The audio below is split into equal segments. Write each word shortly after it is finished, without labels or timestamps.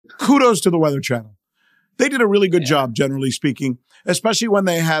kudos to the Weather Channel. They did a really good job, generally speaking, especially when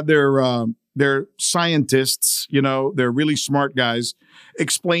they had their scientists, they're really smart guys,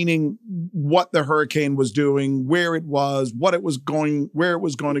 explaining what the hurricane was doing, where it was, what it was going, where it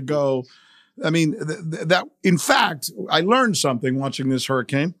was going to go. I mean, that in fact, I learned something watching this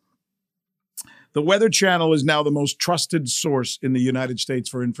hurricane. The Weather Channel is now the most trusted source in the United States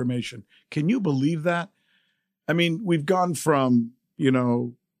for information. Can you believe that? I mean, we've gone from,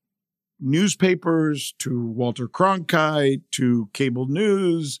 newspapers to Walter Cronkite to cable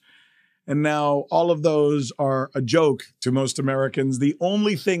news, and now all of those are a joke to most Americans. The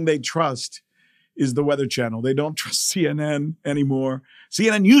only thing they trust is the Weather Channel. They don't trust CNN anymore.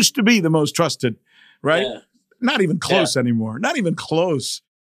 CNN used to be the most trusted, right? Yeah. Not even close anymore. Not even close.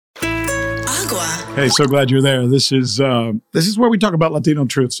 Agua. Hey, so glad you're there. This is where we talk about Latino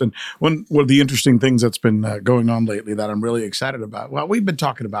truths. And one of the interesting things that's been going on lately that I'm really excited about. Well, we've been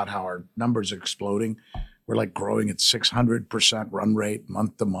talking about how our numbers are exploding. We're like growing at 600% run rate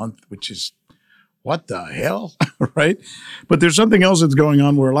month to month, which is what the hell, right? But there's something else that's going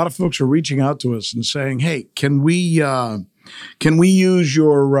on where a lot of folks are reaching out to us and saying, "Hey, can we use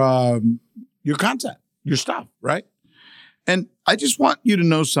your content, your stuff, right?" And I just want you to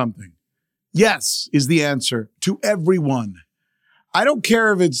know something. Yes is the answer to everyone. I don't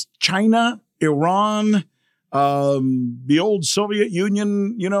care if it's China, Iran, the old Soviet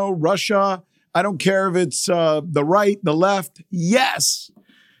Union, Russia. I don't care if it's the right, the left. Yes.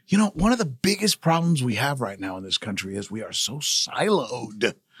 One of the biggest problems we have right now in this country is we are so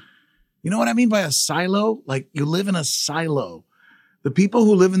siloed. You know what I mean by a silo? Like you live in a silo. The people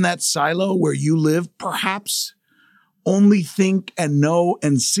who live in that silo where you live, perhaps, only think and know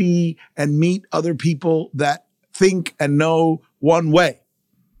and see and meet other people that think and know one way.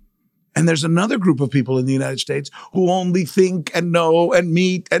 And there's another group of people in the United States who only think and know and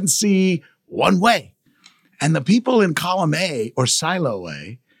meet and see one way. And the people in column A or silo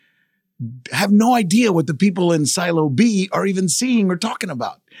A have no idea what the people in silo B are even seeing or talking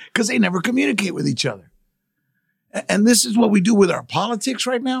about because they never communicate with each other. And this is what we do with our politics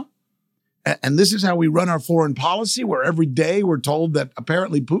right now. And this is how we run our foreign policy, where every day we're told that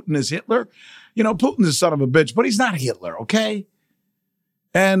apparently Putin is Hitler. Putin's a son of a bitch, but he's not Hitler, okay?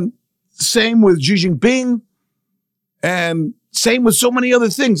 And same with Xi Jinping, and same with so many other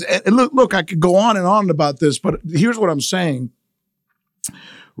things. And look, I could go on and on about this, but here's what I'm saying.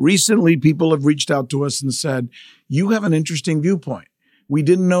 Recently, people have reached out to us and said, you have an interesting viewpoint. We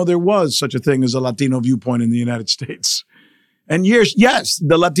didn't know there was such a thing as a Latino viewpoint in the United States. And yes,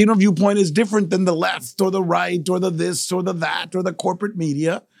 the Latino viewpoint is different than the left or the right or the this or the that or the corporate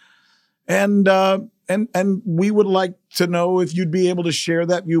media. And we would like to know if you'd be able to share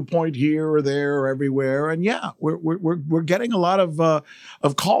that viewpoint here or there or everywhere. And yeah, we're getting a lot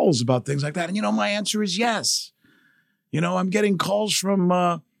of calls about things like that. And my answer is yes. I'm getting calls from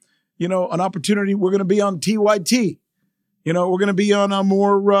an opportunity. We're going to be on TYT. We're going to be on a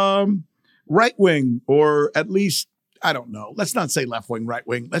more right wing, or at least, I don't know. Let's not say left wing, right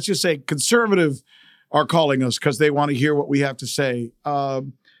wing. Let's just say conservative are calling us because they want to hear what we have to say.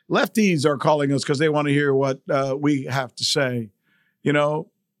 Lefties are calling us because they want to hear what we have to say. So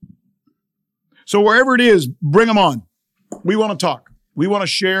wherever it is, bring them on. We want to talk. We want to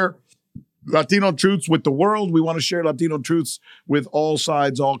share Latino truths with the world. We want to share Latino truths with all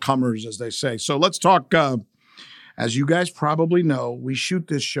sides, all comers, as they say. So let's talk. As you guys probably know, we shoot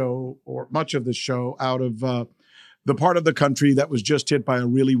this show, or much of this show, out of the part of the country that was just hit by a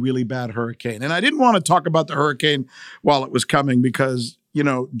really, really bad hurricane. And I didn't want to talk about the hurricane while it was coming because,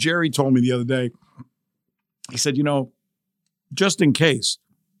 Jerry told me the other day, he said, just in case,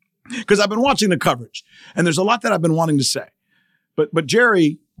 because I've been watching the coverage and there's a lot that I've been wanting to say. But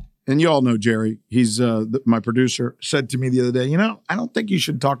Jerry, and you all know Jerry, he's my producer, said to me the other day, I don't think you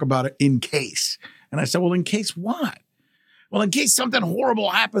should talk about it in case. And I said, well, in case what? Well, in case something horrible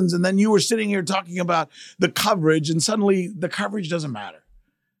happens and then you were sitting here talking about the coverage and suddenly the coverage doesn't matter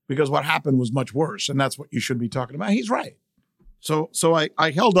because what happened was much worse and that's what you should be talking about. He's right. So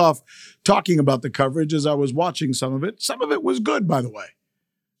I held off talking about the coverage as I was watching some of it. Some of it was good, by the way.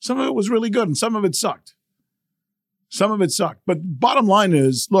 Some of it was really good and some of it sucked. But bottom line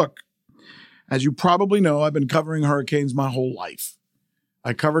is, look, as you probably know, I've been covering hurricanes my whole life.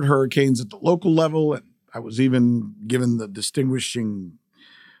 I covered hurricanes at the local level, and I was even given the distinguishing,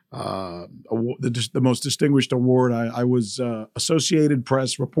 award, the most distinguished award. I was Associated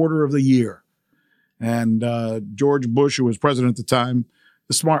Press Reporter of the Year. And George Bush, who was president at the time,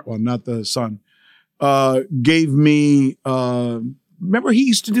 the smart one, not the son, gave me, remember he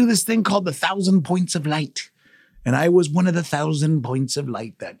used to do this thing called the 1,000 Points of Light. And I was one of the 1,000 points of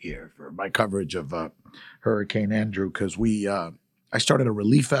light that year for my coverage of Hurricane Andrew, because I started a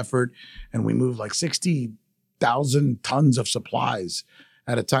relief effort and we moved like 60,000 tons of supplies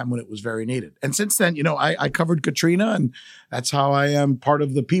at a time when it was very needed. And since then, I covered Katrina, and that's how I am part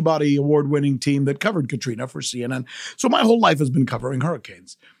of the Peabody award-winning team that covered Katrina for CNN. So my whole life has been covering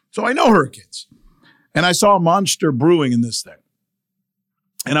hurricanes. So I know hurricanes. And I saw a monster brewing in this thing.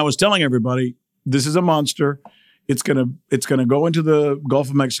 And I was telling everybody, this is a monster. It's gonna go into the Gulf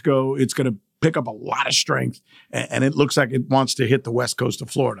of Mexico. It's gonna pick up a lot of strength, and it looks like it wants to hit the west coast of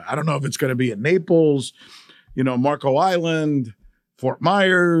Florida. I don't know if it's gonna be in Naples, Marco Island, Fort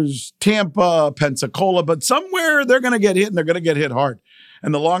Myers, Tampa, Pensacola, but somewhere they're gonna get hit, and they're gonna get hit hard.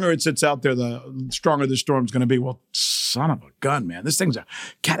 And the longer it sits out there, the stronger the storm's gonna be. Well, son of a gun, man. This thing's a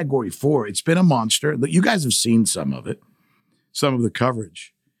Category 4. It's been a monster. You guys have seen some of it, some of the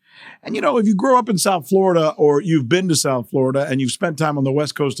coverage. And, if you grew up in South Florida, or you've been to South Florida and you've spent time on the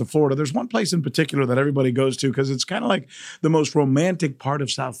west coast of Florida, there's one place in particular that everybody goes to because it's kind of like the most romantic part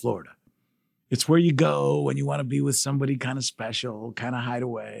of South Florida. It's where you go when you want to be with somebody kind of special, kind of hide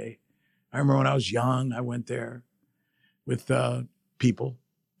away. I remember when I was young, I went there with people.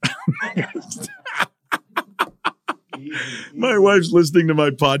 My wife's listening to my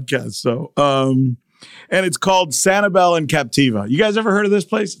podcast, so... and it's called Sanibel and Captiva. You guys ever heard of this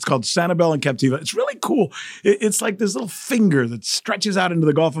place? It's called Sanibel and Captiva. It's really cool. It's like this little finger that stretches out into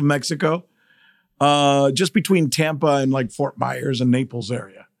the Gulf of Mexico, just between Tampa and like Fort Myers and Naples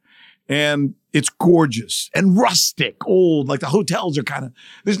area. And it's gorgeous and rustic, old. Like the hotels are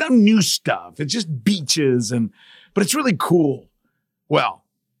there's no new stuff. It's just beaches, but it's really cool. Well,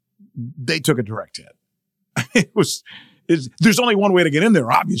 they took a direct hit. There's only one way to get in there,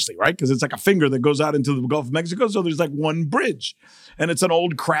 obviously, right? Because it's like a finger that goes out into the Gulf of Mexico. So there's like one bridge, and it's an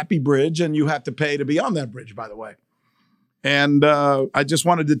old crappy bridge, and you have to pay to be on that bridge, by the way. And I just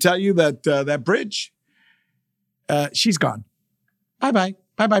wanted to tell you that that bridge, she's gone. Bye-bye.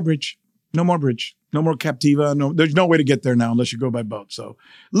 Bye-bye, bridge. No more bridge. No more Captiva. No, there's no way to get there now unless you go by boat. So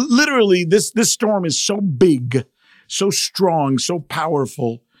literally, this storm is so big, so strong, so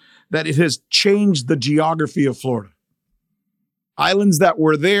powerful that it has changed the geography of Florida. Islands that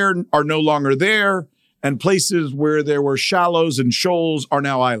were there are no longer there, and places where there were shallows and shoals are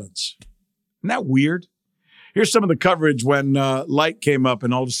now islands. Isn't that weird? Here's some of the coverage when light came up,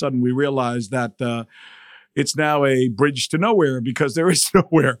 and all of a sudden we realized that it's now a bridge to nowhere because there is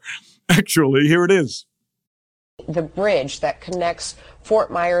nowhere. Actually, here it is. The bridge that connects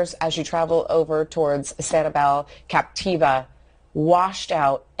Fort Myers as you travel over towards Sanibel, Captiva, washed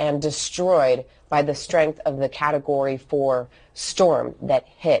out and destroyed by the strength of the Category 4 storm that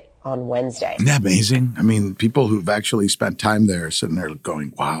hit on Wednesday. Isn't that amazing? I mean, people who've actually spent time there sitting there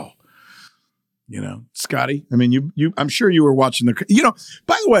going, wow. Scotty, I mean, I'm sure you were watching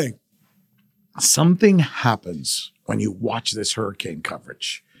by the way, something happens when you watch this hurricane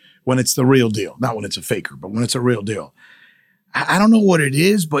coverage, when it's the real deal, not when it's a faker, but when it's a real deal. I don't know what it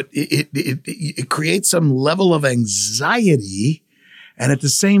is, but it creates some level of anxiety. And at the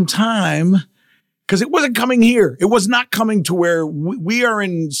same time, because it wasn't coming here. It was not coming to where we are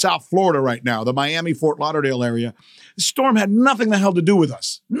in South Florida right now, the Miami, Fort Lauderdale area. The storm had nothing the hell to do with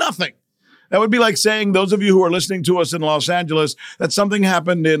us. Nothing. That would be like saying, those of you who are listening to us in Los Angeles, that something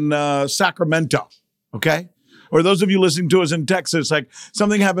happened in Sacramento, okay? Or those of you listening to us in Texas, like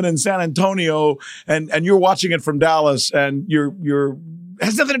something happened in San Antonio and you're watching it from Dallas and it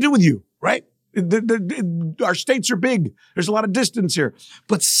has nothing to do with you, right? Our states are big. There's a lot of distance here.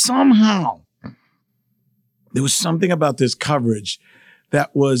 But somehow there was something about this coverage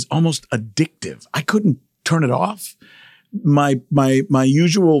that was almost addictive. I couldn't turn it off. My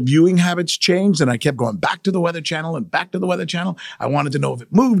usual viewing habits changed, and I kept going back to the Weather Channel and back to the Weather Channel. I wanted to know if it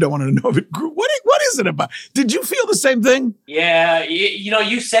moved. I wanted to know if it grew. What is it about? Did you feel the same thing? Yeah,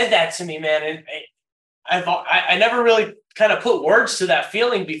 you said that to me, man, and I never really kind of put words to that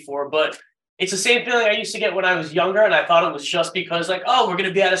feeling before, but it's the same feeling I used to get when I was younger, and I thought it was just because, like, oh, we're going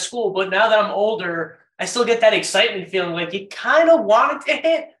to be out of school. But now that I'm older, I still get that excitement feeling, like you kind of want it to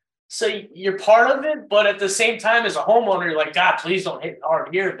hit. So you're part of it, but at the same time, as a homeowner, you're like, God, please don't hit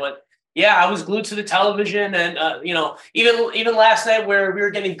hard here. But yeah, I was glued to the television, and even last night where we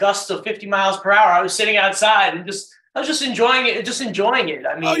were getting gusts of 50 miles per hour, I was sitting outside and I was just enjoying it.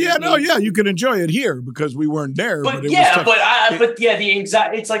 I mean, you can enjoy it here because we weren't there. But the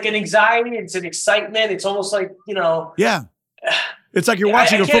anxiety, it's like an anxiety, it's an excitement, it's almost like yeah. It's like you're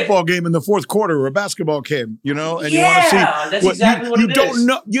watching a football game in the fourth quarter or a basketball game, and you want to see. That's exactly what it is. You don't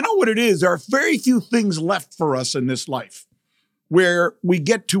know. You know what it is? There are very few things left for us in this life. where we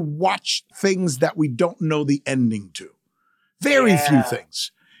get to watch things that we don't know the ending to. Very few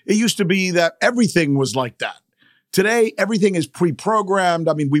things. It used to be that everything was like that. Today, everything is pre-programmed.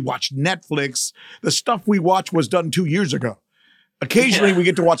 I mean, we watch Netflix. The stuff we watch was done 2 years ago. Occasionally, we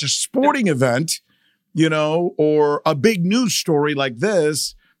get to watch a sporting event, or a big news story like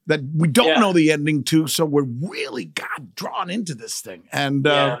this that we don't know the ending to. So we're really drawn into this thing.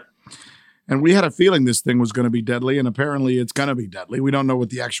 And we had a feeling this thing was going to be deadly, and apparently it's going to be deadly. We don't know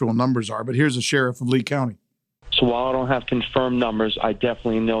what the actual numbers are, but here's the sheriff of Lee County. So while I don't have confirmed numbers, I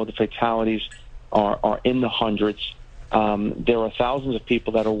definitely know the fatalities are in the hundreds. There are thousands of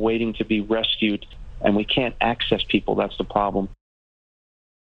people that are waiting to be rescued, and we can't access people. That's the problem.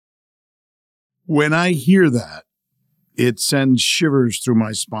 When I hear that, it sends shivers through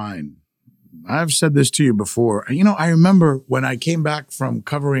my spine. I've said this to you before. I remember when I came back from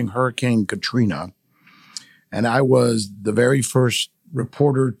covering Hurricane Katrina, and I was the very first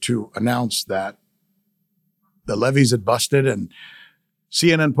reporter to announce that the levees had busted, and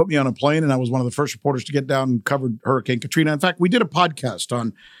CNN put me on a plane, and I was one of the first reporters to get down and covered Hurricane Katrina. In fact, we did a podcast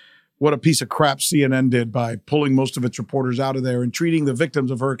on what a piece of crap CNN did by pulling most of its reporters out of there and treating the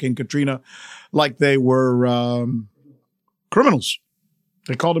victims of Hurricane Katrina like they were criminals.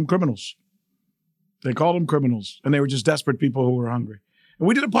 They called them criminals. And they were just desperate people who were hungry. And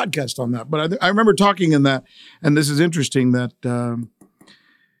we did a podcast on that. But I remember talking in that, and this is interesting, that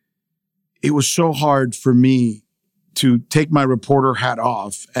it was so hard for me to take my reporter hat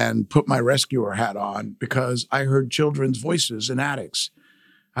off and put my rescuer hat on because I heard children's voices in attics.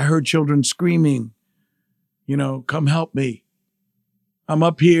 I heard children screaming, come help me. I'm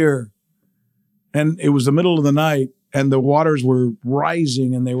up here. And it was the middle of the night and the waters were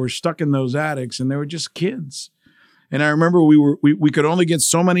rising and they were stuck in those attics and they were just kids. And I remember we could only get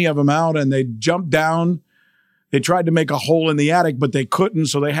so many of them out and they jumped down. They tried to make a hole in the attic, but they couldn't,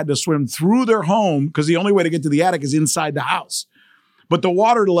 so they had to swim through their home because the only way to get to the attic is inside the house. But the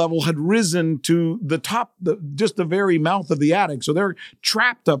water level had risen to the top, just the very mouth of the attic. So they're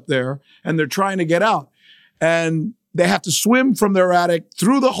trapped up there, and they're trying to get out. And they have to swim from their attic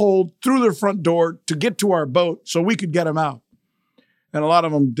through the hole, through their front door to get to our boat so we could get them out. And a lot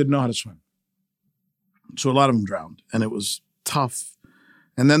of them didn't know how to swim. So a lot of them drowned, and it was tough.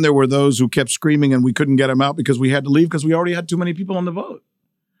 And then there were those who kept screaming and we couldn't get them out because we had to leave because we already had too many people on the boat.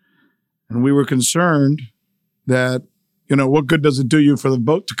 And we were concerned that, what good does it do you for the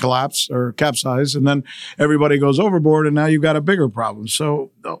boat to collapse or capsize? And then everybody goes overboard and now you've got a bigger problem.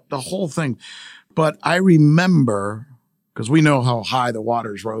 So the whole thing. But I remember, because we know how high the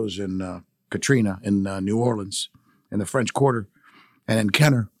waters rose in Katrina in New Orleans in the French Quarter and in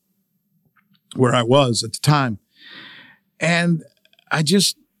Kenner, where I was at the time. And I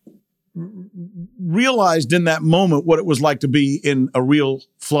just realized in that moment what it was like to be in a real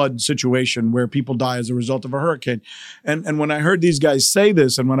flood situation where people die as a result of a hurricane. And when I heard these guys say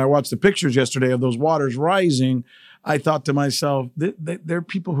this, and when I watched the pictures yesterday of those waters rising, I thought to myself, there are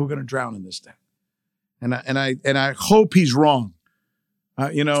people who are going to drown in this thing. And I hope he's wrong.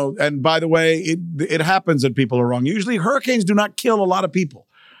 And by the way, it happens that people are wrong. Usually hurricanes do not kill a lot of people.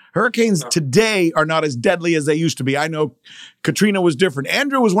 Hurricanes today are not as deadly as they used to be. I know Katrina was different.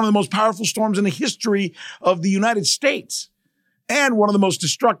 Andrew was one of the most powerful storms in the history of the United States and one of the most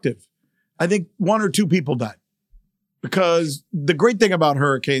destructive. I think 1 or 2 people died because the great thing about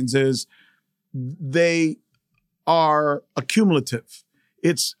hurricanes is they are accumulative.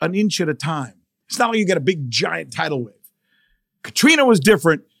 It's an inch at a time. It's not like you get a big giant tidal wave. Katrina was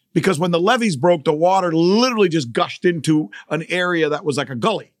different because when the levees broke, the water literally just gushed into an area that was like a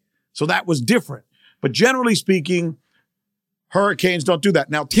gully. So that was different. But generally speaking, hurricanes don't do that.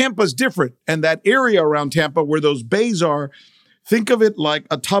 Now, Tampa's different. And that area around Tampa where those bays are, think of it like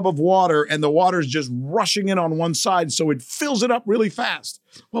a tub of water and the water's just rushing in on one side. So it fills it up really fast.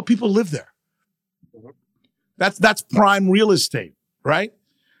 Well, people live there. That's prime real estate, right?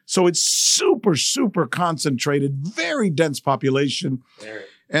 So it's super, super concentrated, very dense population.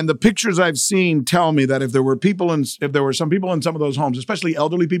 And the pictures I've seen tell me that if there were some people in some of those homes, especially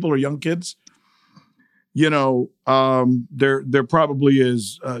elderly people or young kids, there probably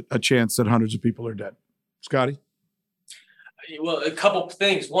is a chance that hundreds of people are dead. Scotty? Well, a couple of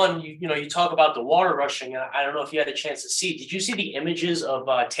things. One, you talk about the water rushing. I don't know if you had a chance to see. Did you see the images of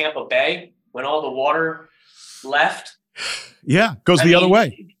Tampa Bay when all the water left? Yeah, goes the other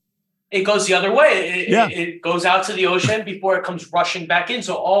way. It goes the other way. It goes out to the ocean before it comes rushing back in.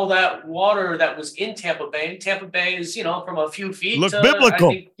 So all that water that was in Tampa Bay is, from a few feet. Looked biblical.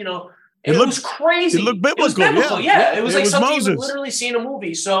 I think, it was crazy. It looked biblical. It was biblical. Yeah. It was like something Moses. you would literally see in a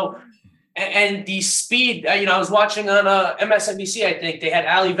movie. So And the speed, I was watching on MSNBC, I think they had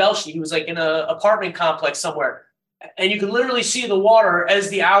Ali Velshi. He was like in an apartment complex somewhere. And you could literally see the water as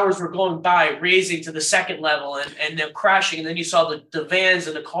the hours were going by, raising to the second level and then crashing. And then you saw the vans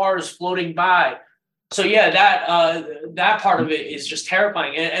and the cars floating by. So yeah, that part of it is just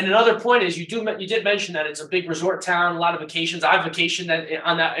terrifying. And another point is you did mention that it's a big resort town, a lot of vacations. I've vacationed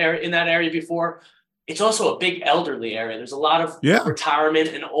in that area before. It's also a big elderly area. There's a lot of retirement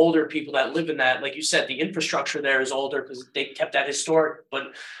and older people that live in that. Like you said, the infrastructure there is older because they kept that historic. But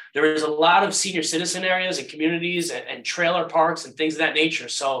there is a lot of senior citizen areas and communities and trailer parks and things of that nature.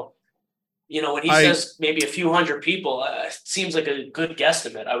 So, when he says maybe a few hundred people, it seems like a good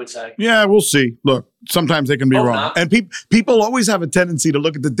guesstimate, I would say. Yeah, we'll see. Look, sometimes they can be wrong. Not. And people always have a tendency to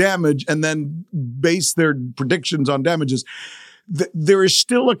look at the damage and then base their predictions on damages. There is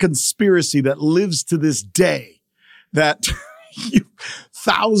still a conspiracy that lives to this day that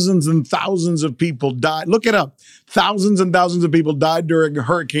thousands and thousands of people died. Look it up. Thousands and thousands of people died during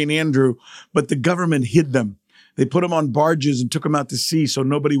Hurricane Andrew, but the government hid them. They put them on barges and took them out to sea so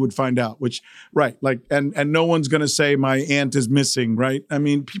nobody would find out, and no one's going to say my aunt is missing, right? I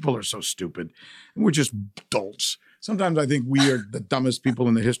mean, people are so stupid. We're just dolts. Sometimes I think we are the dumbest people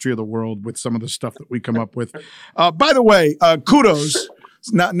in the history of the world with some of the stuff that we come up with. By the way, kudos.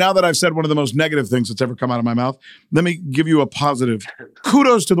 Now that I've said one of the most negative things that's ever come out of my mouth, let me give you a positive.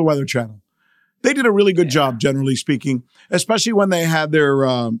 Kudos to the Weather Channel. They did a really good job, generally speaking, especially when they had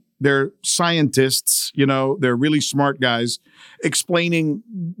their scientists, they're really smart guys, explaining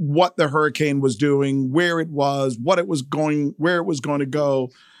what the hurricane was doing, where it was, what it was going, where it was going to go.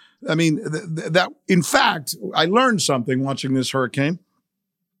 I mean, that in fact, I learned something watching this hurricane.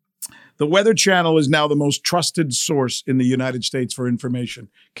 The Weather Channel is now the most trusted source in the United States for information.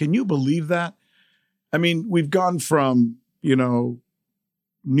 Can you believe that? I mean, we've gone from,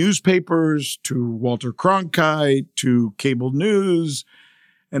 newspapers to Walter Cronkite to cable news,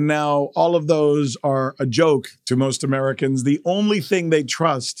 and now all of those are a joke to most Americans. The only thing they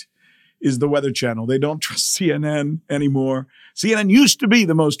trust is the Weather Channel. They don't trust CNN anymore. CNN used to be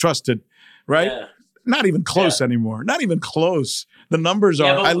the most trusted, right? Yeah. Not even close anymore. Not even close. The numbers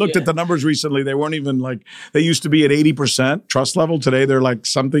are, I looked at the numbers recently. They weren't even they used to be at 80% trust level. Today, they're like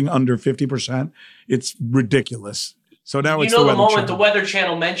something under 50%. It's ridiculous. So now it's the moment Channel. The Weather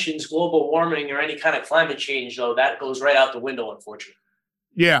Channel mentions global warming or any kind of climate change, though, that goes right out the window, unfortunately.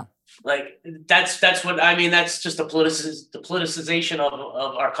 Yeah. That's what I mean. That's just the politicization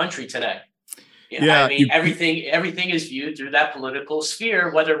of our country today. Yeah. I mean, everything is viewed through that political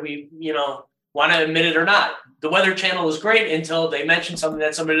sphere, whether we, want to admit it or not. The Weather Channel is great until they mention something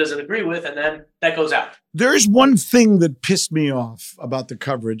that somebody doesn't agree with, and then that goes out. There's one thing that pissed me off about the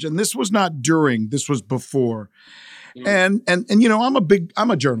coverage, and this was not during, this was before. And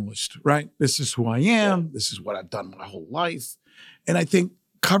I'm a journalist, right? This is who I am. Yeah. This is what I've done my whole life. And I think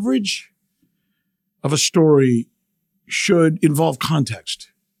coverage of a story should involve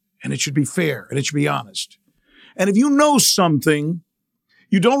context, and it should be fair, and it should be honest. And if you know something,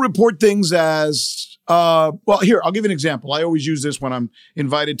 you don't report things as, here, I'll give you an example. I always use this when I'm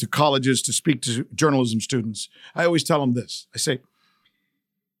invited to colleges to speak to journalism students. I always tell them this. I say,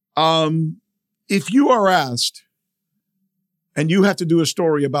 if you are asked and you have to do a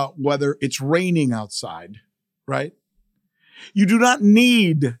story about whether it's raining outside, right? You do not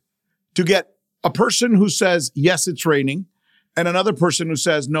need to get a person who says, yes, it's raining, and another person who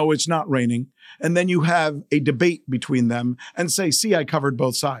says, no, it's not raining. And then you have a debate between them and say, see, I covered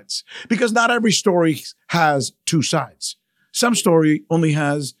both sides. Because not every story has two sides. Some stories only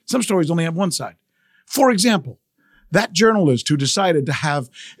have one side. For example, that journalist who decided to have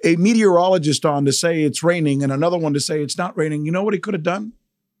a meteorologist on to say it's raining and another one to say it's not raining, you know what he could have done?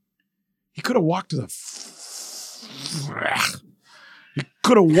 He could have walked to the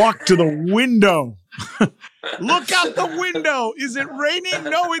window. Look out the window. Is it raining?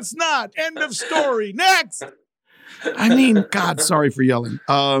 No, it's not. End of story. Next. I mean, God, sorry for yelling.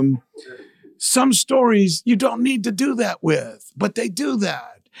 Some stories you don't need to do that with, but they do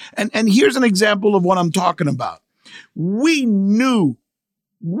that. And here's an example of what I'm talking about. We knew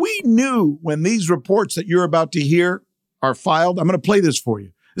when these reports that you're about to hear are filed. I'm going to play this for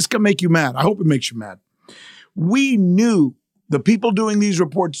you. This can make you mad. I hope it makes you mad. We knew, the people doing these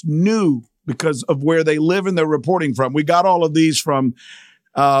reports knew because of where they live and they're reporting from. We got all of these from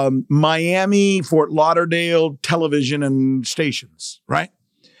Miami, Fort Lauderdale television and stations, right?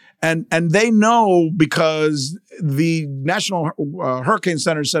 And they know because the National Hurricane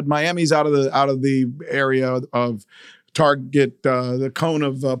Center said Miami's out of the area of target, the cone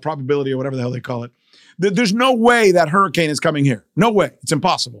of probability or whatever the hell they call it. There's no way that hurricane is coming here. No way. It's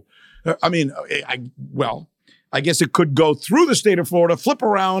impossible. I mean, I guess it could go through the state of Florida, flip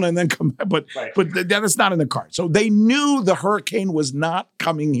around, and then come back, but that's not in the card. So they knew the hurricane was not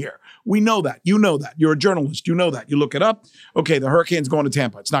coming here. We know that. You know that. You're a journalist. You know that. You look it up. Okay, the hurricane's going to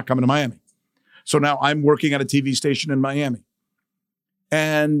Tampa. It's not coming to Miami. So now I'm working at a TV station in Miami,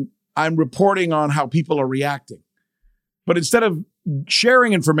 and I'm reporting on how people are reacting. But instead of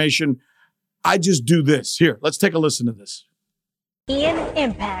sharing information, I just do this. Here, let's take a listen to this. Ian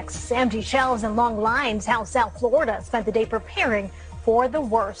impacts empty shelves and long lines. How South Florida spent the day preparing for the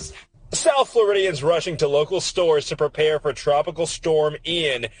worst. South Floridians rushing to local stores to prepare for Tropical Storm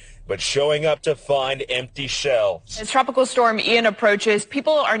Ian, but showing up to find empty shelves. As Tropical Storm Ian approaches,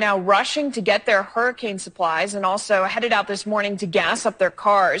 people are now rushing to get their hurricane supplies and also headed out this morning to gas up their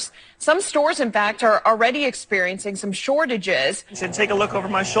cars. Some stores, in fact, are already experiencing some shortages. You should take a look over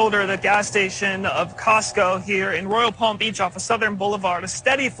my shoulder, the gas station of Costco here in Royal Palm Beach off of Southern Boulevard. A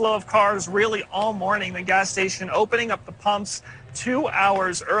steady flow of cars really all morning. The gas station opening up the pumps 2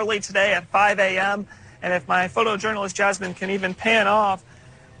 hours early today at 5 a.m. And if my photojournalist Jasmine can even pan off,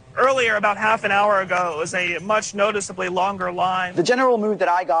 earlier, about half an hour ago, it was a much noticeably longer line. The general mood that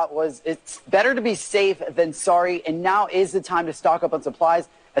I got was it's better to be safe than sorry, and now is the time to stock up on supplies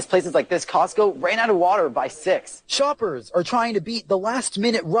as places like this Costco ran out of water by 6. Shoppers are trying to beat the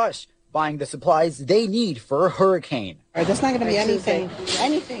last-minute rush, buying the supplies they need for a hurricane. There's not going to be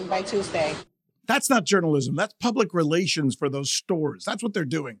anything by Tuesday. That's not journalism. That's public relations for those stores. That's what they're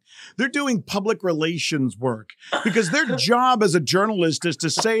doing. They're doing public relations work because their job as a journalist is to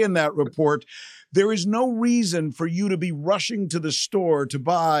say in that report, there is no reason for you to be rushing to the store to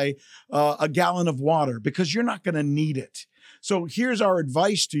buy a gallon of water because you're not going to need it. So here's our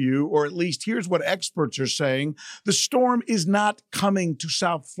advice to you, or at least here's what experts are saying. The storm is not coming to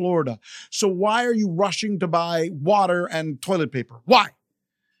South Florida. So why are you rushing to buy water and toilet paper? Why?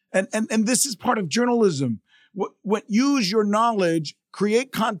 And this is part of journalism. Use your knowledge,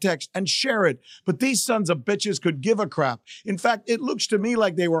 create context, and share it. But these sons of bitches could give a crap. In fact, it looks to me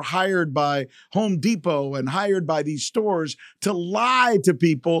like they were hired by Home Depot and hired by these stores to lie to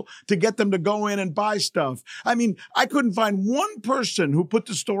people to get them to go in and buy stuff. I mean, I couldn't find one person who put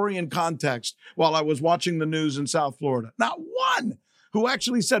the story in context while I was watching the news in South Florida. Not one who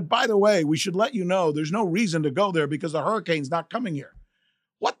actually said, by the way, we should let you know there's no reason to go there because the hurricane's not coming here.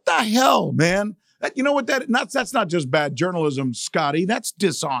 What the hell, man? You know what that's not just bad journalism, Scotty. That's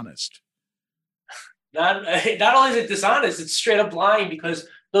dishonest. Not only is it dishonest, it's straight up lying because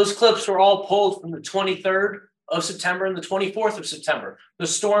those clips were all pulled from the 23rd of September and the 24th of September. The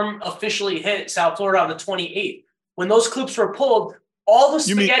storm officially hit South Florida on the 28th. When those clips were pulled, all the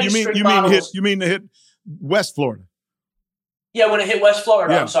spaghetti string models. You mean to hit West Florida? Yeah, when it hit West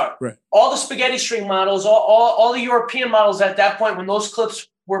Florida, yeah, I'm sorry. Right. All the spaghetti string models, all the European models at that point, when those clips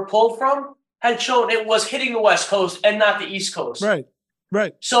were pulled from, had shown it was hitting the West Coast and not the East Coast. Right.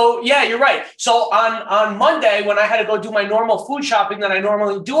 So, yeah, you're right. So on Monday, when I had to go do my normal food shopping that I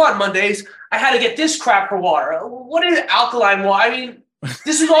normally do on Mondays, I had to get this crap for water. What is alkaline water? I mean,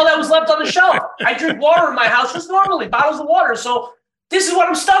 this is all that was left on the shelf. I drink water in my house just normally, bottles of water. So this is what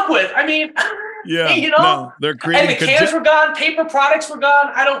I'm stuck with. I mean, yeah, you know, no, they're creating and the cans were gone, paper products were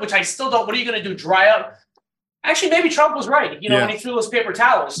gone. Which I still don't. What are you going to do? Dry up? Actually, maybe Trump was right, when he threw those paper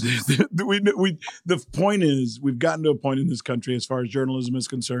towels. The point is, we've gotten to a point in this country, as far as journalism is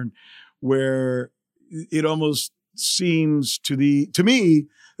concerned, where it almost seems to me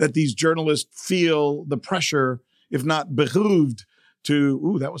that these journalists feel the pressure, if not behooved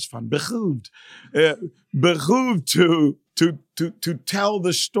to, that was fun, behooved to tell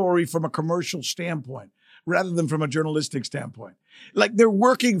the story from a commercial standpoint rather than from a journalistic standpoint. Like they're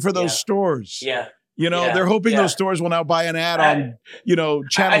working for those stores. Yeah. They're hoping those stores will now buy an ad on, Channel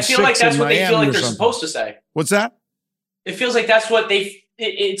 6 I feel like that's what they feel like they're supposed to say. What's that? It feels like that's what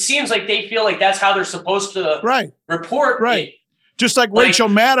it seems like they feel like that's how they're supposed to report. Right. Just like Rachel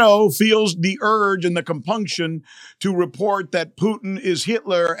Maddow feels the urge and the compunction to report that Putin is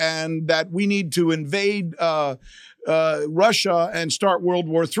Hitler and that we need to invade Russia and start World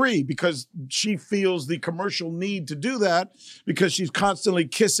War III because she feels the commercial need to do that because she's constantly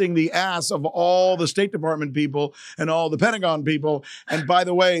kissing the ass of all the State Department people and all the Pentagon people. And by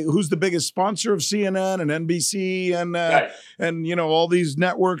the way, who's the biggest sponsor of CNN and NBC and all these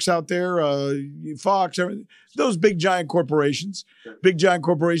networks out there, Fox, those big giant corporations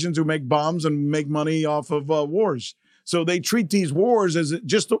who make bombs and make money off of wars. So they treat these wars as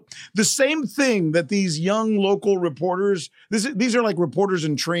just the same thing that these young local reporters, these are like reporters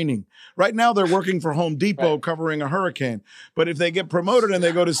in training. Right now they're working for Home Depot covering a hurricane. But if they get promoted and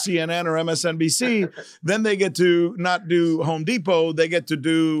they go to CNN or MSNBC, then they get to not do Home Depot, they get to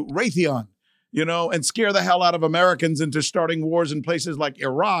do Raytheon, and scare the hell out of Americans into starting wars in places like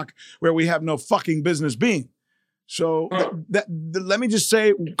Iraq where we have no fucking business being. So let me just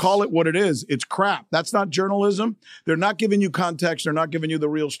say, call it what it is. It's crap. That's not journalism. They're not giving you context. They're not giving you the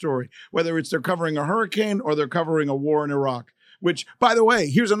real story, whether it's they're covering a hurricane or they're covering a war in Iraq, which, by the way,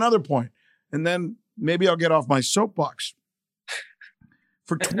 here's another point. And then maybe I'll get off my soapbox.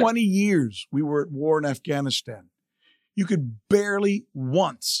 For 20 years, we were at war in Afghanistan. You could barely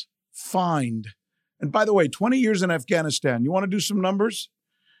once find, and by the way, 20 years in Afghanistan, you want to do some numbers?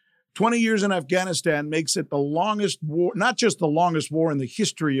 20 years in Afghanistan makes it the longest war, not just the longest war in the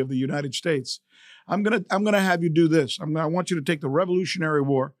history of the United States. I'm gonna have you do this. I want you to take the Revolutionary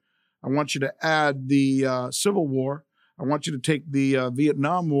War. I want you to add the Civil War. I want you to take the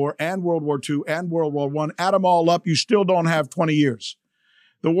Vietnam War and World War II and World War I. Add them all up. You still don't have 20 years.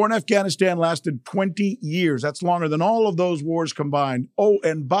 The war in Afghanistan lasted 20 years. That's longer than all of those wars combined. Oh,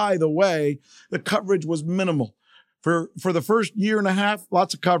 and by the way, the coverage was minimal. For the first year and a half,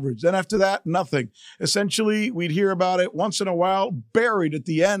 lots of coverage. Then after that, nothing. Essentially, we'd hear about it once in a while, buried at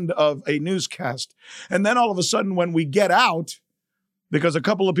the end of a newscast. And then all of a sudden, when we get out, because a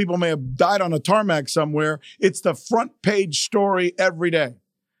couple of people may have died on a tarmac somewhere, it's the front page story every day.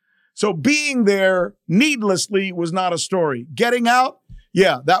 So being there needlessly was not a story. Getting out,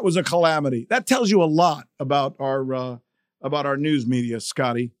 yeah, that was a calamity. That tells you a lot about our news media,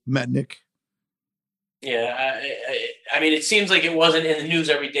 Scotty Mednick. Yeah, I mean, it seems like it wasn't in the news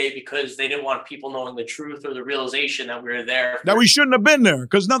every day because they didn't want people knowing the truth or the realization that we were there. That we shouldn't have been there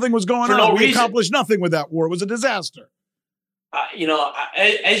because nothing was going on. No we reason. Accomplished nothing with that war. It was a disaster.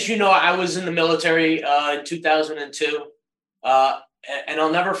 As you know, I was in the military in 2002. And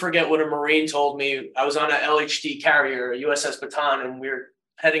I'll never forget what a Marine told me. I was on an LHD carrier, a USS Baton, and we were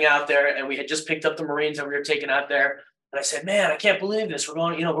heading out there, and we had just picked up the Marines that we were taking out there. And I said, man, I can't believe this. We're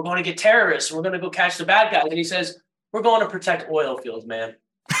going to get terrorists, and we're going to go catch the bad guys. And he says, we're going to protect oil fields, man.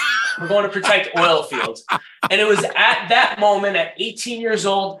 We're going to protect oil fields. And it was at that moment, at 18 years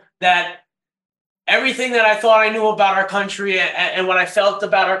old, that everything that I thought I knew about our country and what I felt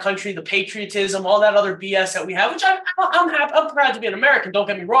about our country, the patriotism, all that other BS that we have, which I'm happy, I'm proud to be an American, don't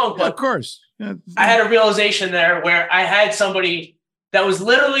get me wrong. But of course. Yeah. I had a realization there where I had somebody that was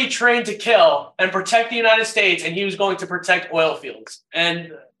literally trained to kill and protect the United States, and he was going to protect oil fields.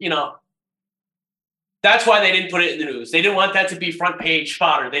 And, that's why they didn't put it in the news. They didn't want that to be front page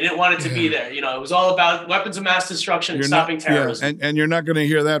fodder. They didn't want it to be there. It was all about weapons of mass destruction and stopping terrorism. Yeah. And you're not going to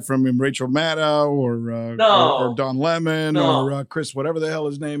hear that from Rachel Maddow or Don Lemon or Chris, whatever the hell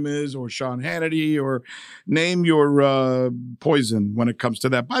his name is, or Sean Hannity, or name your poison when it comes to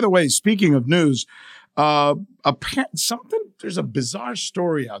that. By the way, speaking of news, there's a bizarre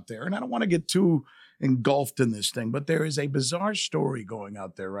story out there, and I don't want to get too engulfed in this thing, but there is a bizarre story going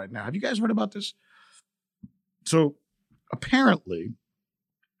out there right now. Have you guys heard about this? So apparently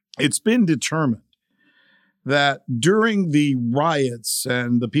it's been determined that during the riots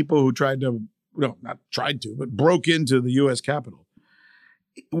and the people who broke into the U.S. Capitol,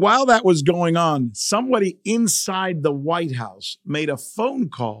 while that was going on, somebody inside the White House made a phone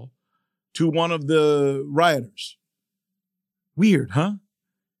call to one of the rioters. Weird, huh?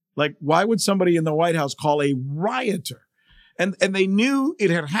 Like, why would somebody in the White House call a rioter? And they knew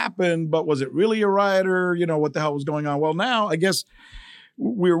it had happened, but was it really a rioter? What the hell was going on? Well, now I guess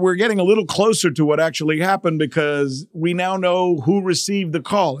we're getting a little closer to what actually happened because we now know who received the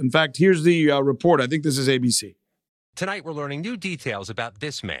call. In fact, here's the report. I think this is ABC. Tonight, we're learning new details about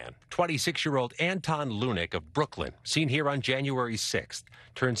this man, 26-year-old Anton Lunick of Brooklyn, seen here on January 6th.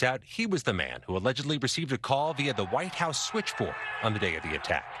 Turns out he was the man who allegedly received a call via the White House switchboard on the day of the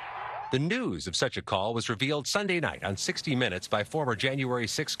attack. The news of such a call was revealed Sunday night on 60 Minutes by former January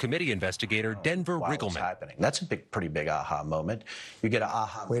 6th committee investigator Denver Riggleman. Happening. That's a pretty big aha moment. You get an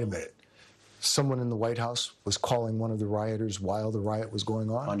aha. Wait a minute. Someone in the White House was calling one of the rioters while the riot was going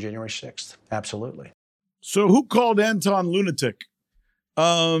on? On January 6th. Absolutely. So who called Anton Lunatic?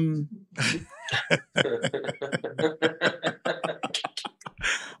 I'm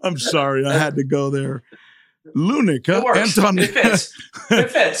sorry, I had to go there. Lunick, huh? It works. Anton. It fits. It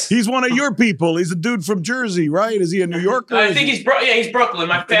fits. He's one of your people. He's a dude from Jersey, right? Is he a New Yorker? I think he's Brooklyn.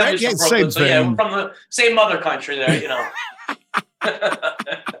 My family's from Brooklyn. So yeah, we're from the same mother country there,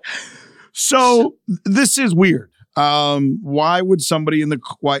 So this is weird. Why would somebody in the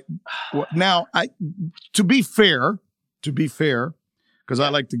now? To be fair, to be fair, because I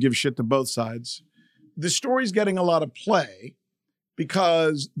like to give shit to both sides, the story's getting a lot of play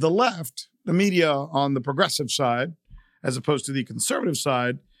because the left, the media on the progressive side, as opposed to the conservative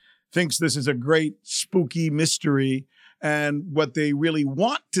side, thinks this is a great spooky mystery. And what they really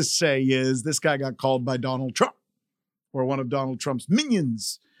want to say is this guy got called by Donald Trump or one of Donald Trump's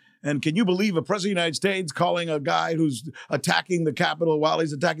minions. And can you believe a president of the United States calling a guy who's attacking the Capitol while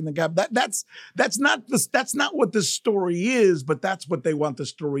he's attacking the Capitol? That's not what the story is, but that's what they want the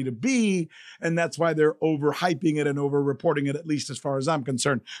story to be. And that's why they're overhyping it and over-reporting it, at least as far as I'm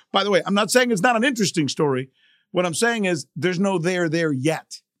concerned. By the way, I'm not saying it's not an interesting story. What I'm saying is there's no there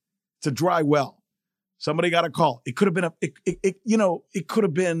yet. It's a dry well. Somebody got a call. It could have been it could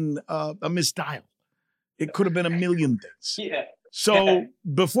have been a misdial. It could have been a million things. Yeah. So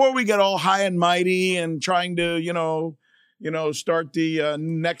before we get all high and mighty and trying to, start the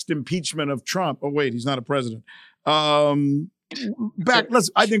next impeachment of Trump. Oh, wait, he's not a president. I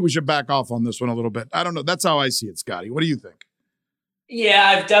think we should back off on this one a little bit. I don't know. That's how I see it, Scotty. What do you think? Yeah,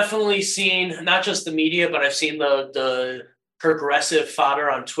 I've definitely seen not just the media, but I've seen the progressive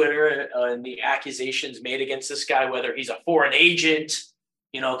fodder on Twitter and the accusations made against this guy, whether he's a foreign agent,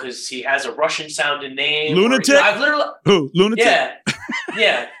 because he has a Russian-sounding name. Lunatic? I've literally Who? Lunatic? Yeah,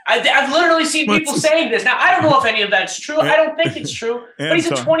 yeah. I've literally seen people saying this. Now, I don't know if any of that's true. I don't think it's true. But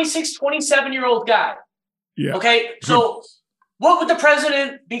he's a 26, 27-year-old guy. Yeah. Okay, so what would the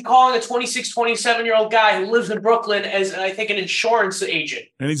president be calling a 26, 27-year-old guy who lives in Brooklyn as, I think, an insurance agent?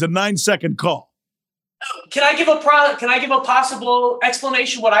 And he's a 9-second call. Can I give a possible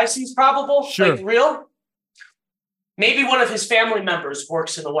explanation what I see is probable? Sure. Like real? Maybe one of his family members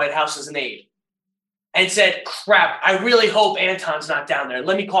works in the White House as an aide and said, crap, I really hope Anton's not down there.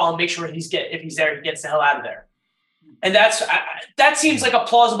 Let me call him, make sure if he's there, he gets the hell out of there. And that seems like a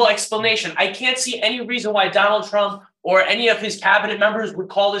plausible explanation. I can't see any reason why Donald Trump or any of his cabinet members would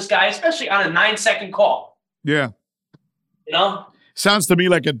call this guy, especially on a 9-second call. Yeah. You Sounds to me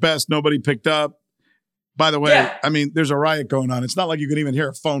like at best nobody picked up. By the way, I mean, there's a riot going on. It's not like you can even hear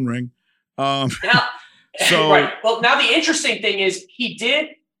a phone ring. Right. Well, now the interesting thing is he did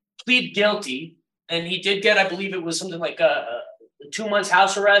plead guilty, and he did get, I believe it was something like a 2 months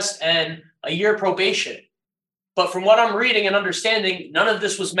house arrest and a year probation. But from what I'm reading and understanding, none of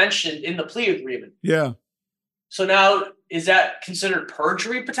this was mentioned in the plea agreement. Yeah. So now, is that considered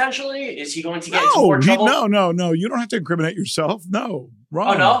perjury potentially? Is he going to get into more trouble? No. You don't have to incriminate yourself. No.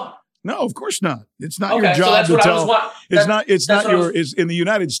 Wrong. Oh, no? No, of course not. It's not Okay, your so job that's to what I tell. was It's in the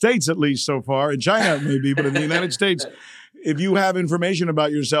United States, at least so far. In China, maybe, but in the United States, if you have information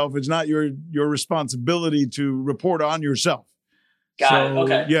about yourself, it's not your responsibility to report on yourself. Got it.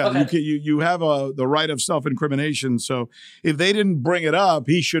 Okay. Yeah, okay. you have the right of self-incrimination. So if they didn't bring it up,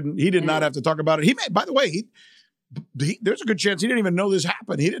 he did not have to talk about it. He may, by the way, there's a good chance he didn't even know this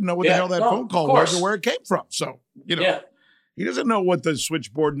happened. He didn't know what the hell that phone call was or where it came from. So, he doesn't know what the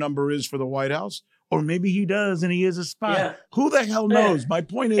switchboard number is for the White House. Or maybe he does and he is a spy. Yeah. Who the hell knows? My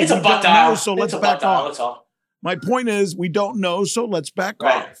point is it's we don't know, so let's back off. That's all. My point is we don't know, so let's back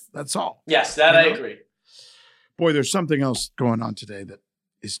off. That's all. Yes, that I agree. Boy, there's something else going on today that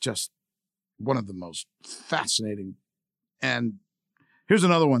is just one of the most fascinating. And here's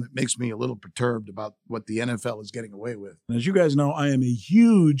another one that makes me a little perturbed about what the NFL is getting away with. And as you guys know, I am a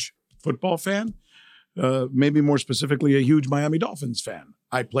huge football fan. Maybe more specifically, a huge Miami Dolphins fan.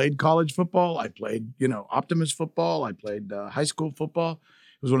 I played college football. I played, Optimist football. I played high school football.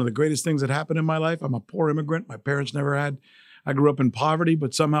 It was one of the greatest things that happened in my life. I'm a poor immigrant. My parents never had. I grew up in poverty,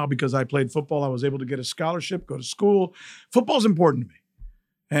 but somehow because I played football, I was able to get a scholarship, go to school. Football's important to me.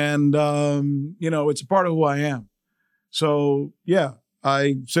 And, it's a part of who I am. So, yeah,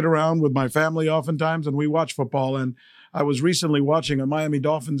 I sit around with my family oftentimes and we watch football. And I was recently watching a Miami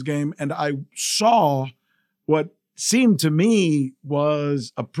Dolphins game and I saw what seemed to me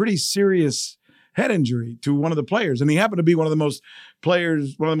was a pretty serious head injury to one of the players. And he happened to be one of the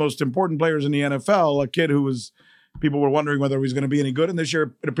most important players in the NFL, a kid who people were wondering whether he was going to be any good. And this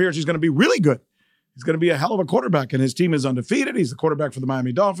year it appears he's going to be really good. He's going to be a hell of a quarterback and his team is undefeated. He's the quarterback for the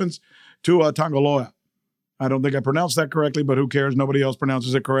Miami Dolphins, Tua Tagovailoa. I don't think I pronounced that correctly, but who cares? Nobody else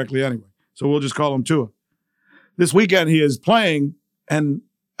pronounces it correctly anyway. So we'll just call him Tua. This weekend he is playing and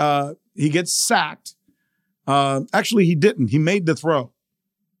he gets sacked. Actually, he didn't. He made the throw.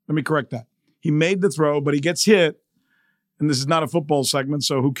 Let me correct that. He made the throw, but he gets hit. And this is not a football segment,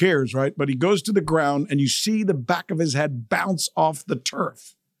 so who cares, right? But he goes to the ground and you see the back of his head bounce off the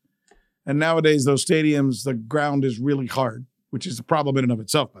turf. And nowadays, those stadiums, the ground is really hard, which is a problem in and of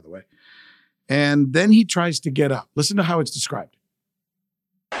itself, by the way. And then he tries to get up. Listen to how it's described.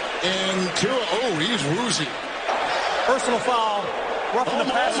 And Tua, he's woozy. Personal foul, roughing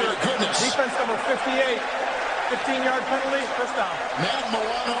the passer. Defense number 58. 15-yard penalty, first down. Matt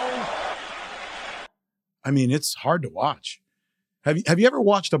Milano. I mean, it's hard to watch. Have you ever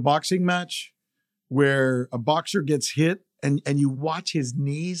watched a boxing match where a boxer gets hit and you watch his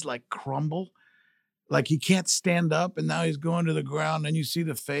knees like crumble? Like he can't stand up and now he's going to the ground, and you see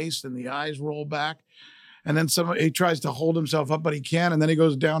the face and the eyes roll back. And then he tries to hold himself up, but he can't. And then he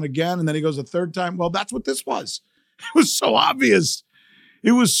goes down again, and then he goes a third time. Well, that's what this was. It was so obvious.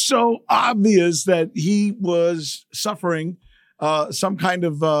 It was so obvious that he was suffering some kind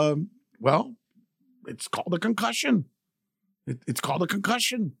of, it's called a concussion. It's called a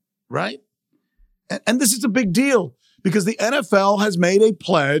concussion, right? And this is a big deal because the NFL has made a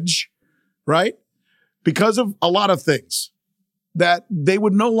pledge, right? Because of a lot of things, that they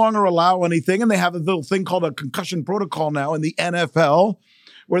would no longer allow anything. And they have a little thing called a concussion protocol now in the NFL,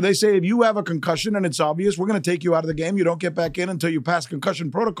 where they say if you have a concussion and it's obvious, we're going to take you out of the game. You don't get back in until you pass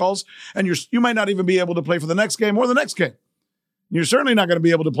concussion protocols, and you might not even be able to play for the next game or the next game. You're certainly not going to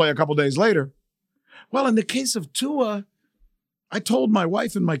be able to play a couple days later. Well, in the case of Tua, I told my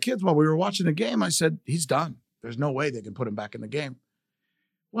wife and my kids while we were watching the game, I said, he's done. There's no way they can put him back in the game.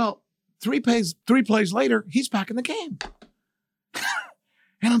 Well, three plays later, he's back in the game.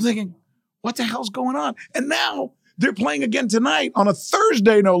 And I'm thinking, what the hell's going on? And now they're playing again tonight on a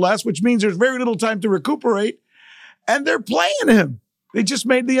Thursday, no less, which means there's very little time to recuperate. And they're playing him. They just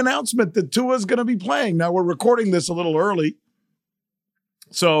made the announcement that Tua's going to be playing. Now, we're recording this a little early.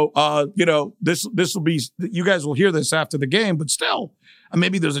 So, this will be, you guys will hear this after the game, but still,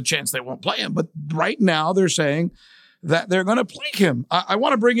 maybe there's a chance they won't play him. But right now they're saying that they're going to play him. I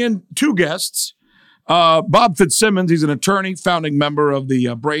want to bring in two guests. Bob Fitzsimmons, he's an attorney, founding member of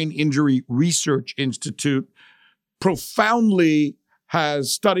the Brain Injury Research Institute, profoundly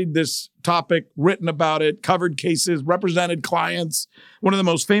has studied this topic, written about it, covered cases, represented clients, one of the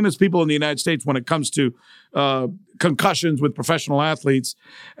most famous people in the United States when it comes to concussions with professional athletes.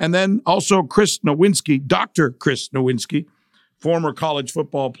 And then also Chris Nowinski, Dr. Chris Nowinski, former college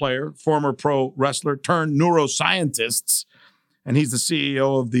football player, former pro wrestler, turned neuroscientist, and he's the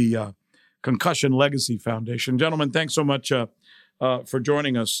CEO of the Concussion Legacy Foundation. Gentlemen, thanks so much for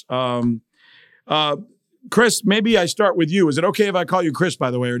joining us. Chris, maybe I start with you. Is it okay if I call you Chris,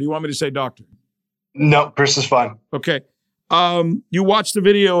 by the way, or do you want me to say doctor? No, Chris is fine. Okay. You watched the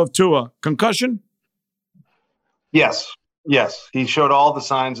video of Tua. Concussion? Yes. He showed all the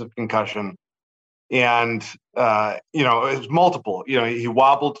signs of concussion. And, it was multiple. He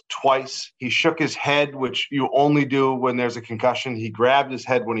wobbled twice. He shook his head, which you only do when there's a concussion. He grabbed his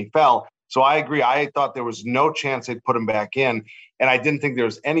head when he fell. So I agree. I thought there was no chance they'd put him back in. And I didn't think there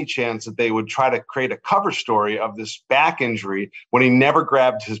was any chance that they would try to create a cover story of this back injury when he never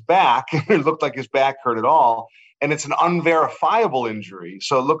grabbed his back. It looked like his back hurt at all. And it's an unverifiable injury.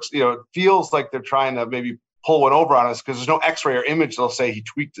 So it looks, it feels like they're trying to maybe pull one over on us because there's no x-ray or image. They'll say he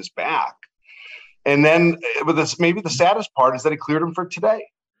tweaked his back. And then with this, maybe the saddest part is that he cleared him for today.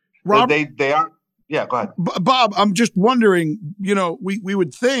 Rob, they aren't. Yeah, go ahead. Bob, I'm just wondering, we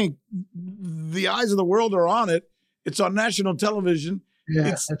would think the eyes of the world are on it. It's on national television.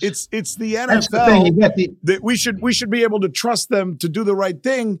 Yeah, it's the NFL that we should be able to trust them to do the right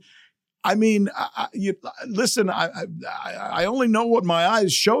thing. I mean, listen, I only know what my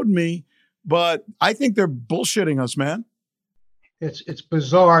eyes showed me, but I think they're bullshitting us, man. It's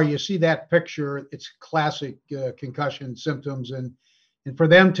bizarre. You see that picture. It's classic concussion symptoms, and for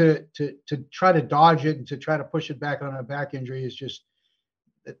them to try to dodge it and to try to push it back on a back injury is just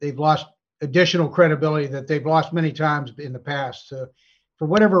that they've lost additional credibility that they've lost many times in the past. So for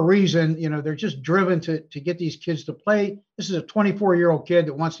whatever reason, they're just driven to get these kids to play. This is a 24-year-old kid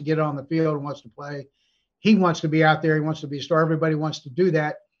that wants to get on the field and wants to play. He wants to be out there. He wants to be a star. Everybody wants to do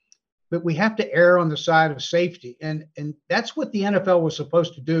that. But we have to err on the side of safety. And that's what the NFL was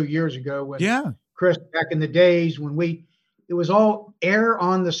supposed to do years ago when Chris, back in the days when it was all err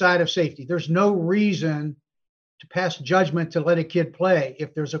on the side of safety. There's no reason to pass judgment to let a kid play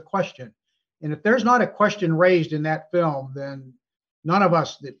if there's a question. And if there's not a question raised in that film, then none of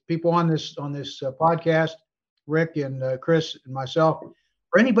us, the people on this podcast, Rick and Chris and myself,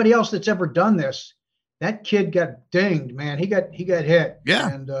 or anybody else that's ever done this, that kid got dinged, man. He got hit. Yeah.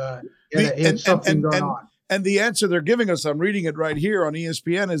 And he had something going on. And the answer they're giving us, I'm reading it right here on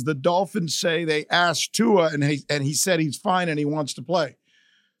ESPN, is the Dolphins say they asked Tua and he said he's fine and he wants to play.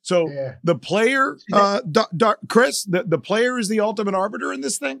 So the player, Chris, the player is the ultimate arbiter in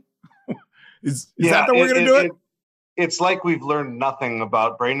this thing? Is that the way we're going to do it? It's like we've learned nothing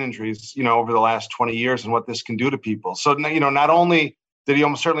about brain injuries, over the last 20 years and what this can do to people. So, not only that he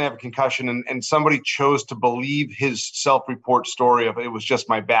almost certainly had a concussion, and somebody chose to believe his self-report story of it was just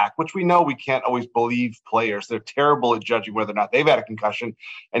my back, which we know we can't always believe players. They're terrible at judging whether or not they've had a concussion,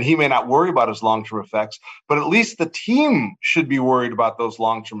 and he may not worry about his long-term effects, but at least the team should be worried about those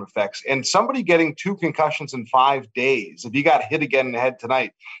long-term effects. And somebody getting 2 concussions in 5 days, if he got hit again in the head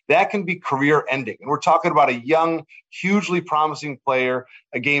tonight, that can be career-ending. And we're talking about a young, hugely promising player,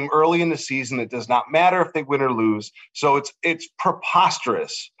 a game early in the season. It does not matter if they win or lose. So it's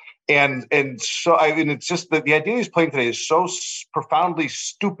preposterous. And it's just that the idea he's playing today is so profoundly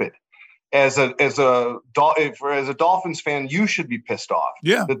stupid. As a Dolphins fan, you should be pissed off.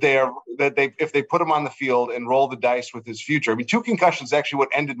 Yeah. If they put him on the field and roll the dice with his future. I mean, 2 concussions is actually what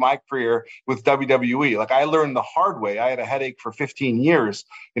ended my career with WWE. Like, I learned the hard way. I had a headache for 15 years.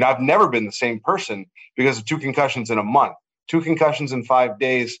 You know, I've never been the same person because of 2 concussions in a month, 2 concussions in 5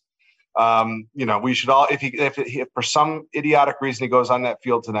 days. You know, we should all, if for some idiotic reason he goes on that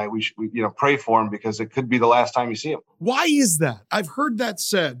field tonight, we should pray for him, because it could be the last time you see him. Why is that? I've heard that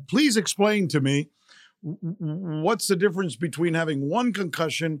said. Please explain to me, what's the difference between having 1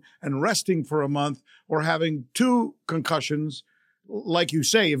 concussion and resting for a month, or having 2 concussions? Like you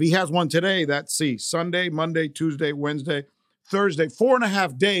say, if he has one today, that's Sunday, Monday, Tuesday, Wednesday, Thursday,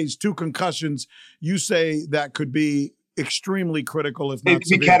 4.5 days, 2 concussions. You say that could be extremely critical, if not it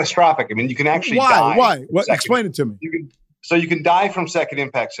could be catastrophic. I mean, you can actually die. Why? Explain it to me. You can die from second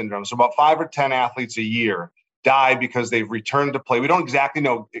impact syndrome. So about 5 or 10 athletes a year die because they've returned to play. We don't exactly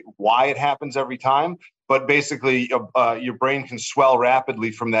know why it happens every time, but basically your brain can swell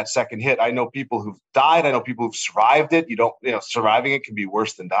rapidly from that second hit. I know people who've died. I know people who've survived it. Surviving it can be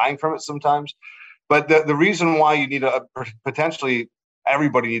worse than dying from it sometimes. But the reason why you need potentially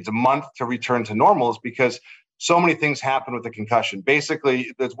everybody needs a month to return to normal is because so many things happen with a concussion.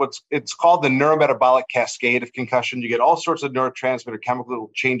 Basically, it's called the neurometabolic cascade of concussion. You get all sorts of neurotransmitter chemical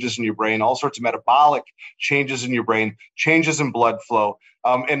changes in your brain, all sorts of metabolic changes in your brain, changes in blood flow.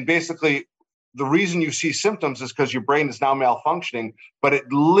 And basically, the reason you see symptoms is because your brain is now malfunctioning, but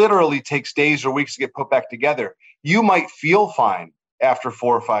it literally takes days or weeks to get put back together. You might feel fine after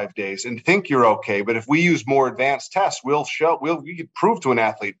 4 or 5 days and think you're okay. But if we use more advanced tests, we could prove to an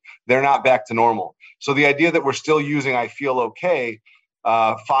athlete they're not back to normal. So the idea that we're still using "I feel okay"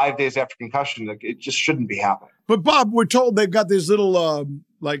 5 days after concussion, it just shouldn't be happening. But Bob, we're told they've got this little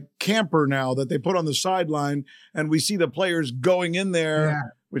like camper now that they put on the sideline, and we see the players going in there. Yeah.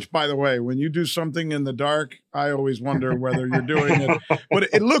 Which, by the way, when you do something in the dark, I always wonder whether you're doing it. But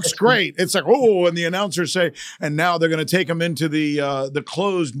it looks great. It's like, oh, and the announcers say, and now they're going to take him into the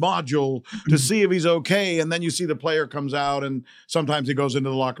closed module to see if he's okay. And then you see the player comes out, and sometimes he goes into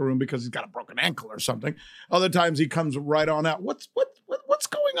the locker room because he's got a broken ankle or something. Other times he comes right on out. What's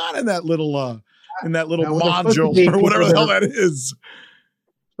going on in that little module or whatever the hell that is? It's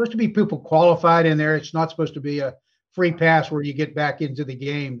supposed to be people qualified in there. It's not supposed to be a free pass where you get back into the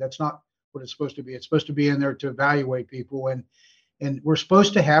game. That's not what it's supposed to be. It's supposed to be in there to evaluate people, and we're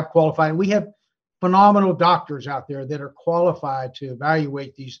supposed to have qualified. We have phenomenal doctors out there that are qualified to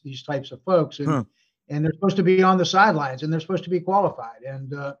evaluate these types of folks, and they're supposed to be on the sidelines, and they're supposed to be qualified.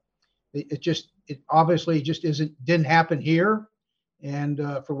 And it obviously just didn't happen here, and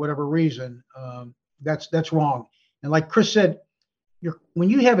for whatever reason, that's wrong. And like Chris said, when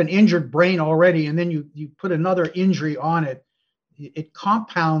you have an injured brain already, and then you put another injury on it, it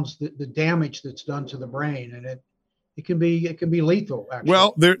compounds the damage that's done to the brain, and it can be lethal, actually.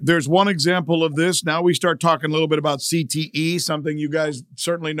 Well, there's one example of this. Now we start talking a little bit about CTE, something you guys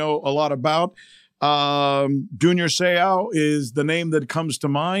certainly know a lot about. Junior Seau is the name that comes to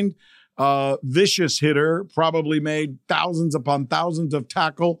mind. Vicious hitter, probably made thousands upon thousands of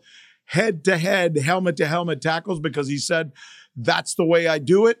tackle, head-to-head, helmet-to-helmet tackles, because he said, that's the way I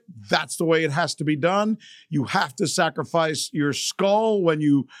do it. That's the way it has to be done. You have to sacrifice your skull when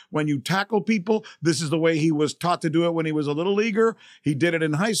you tackle people. This is the way he was taught to do it when he was a little leaguer. He did it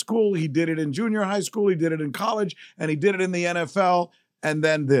in high school. He did it in junior high school. He did it in college, and he did it in the NFL. And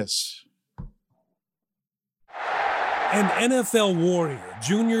then this. An NFL warrior,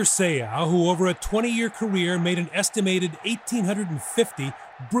 Junior Seau, who over a 20-year career made an estimated 1,850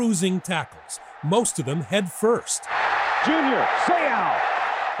 bruising tackles, most of them head first. Junior Seau.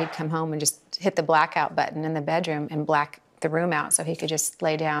 He'd come home and just hit the blackout button in the bedroom and black the room out so he could just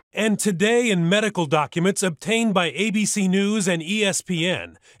lay down. And today, in medical documents obtained by ABC News and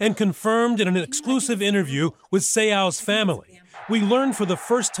ESPN and confirmed in an exclusive interview with Seau's family, we learned for the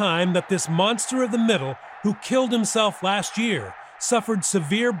first time that this monster of the middle, who killed himself last year, suffered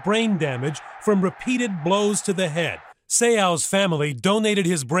severe brain damage from repeated blows to the head, Seizure family donated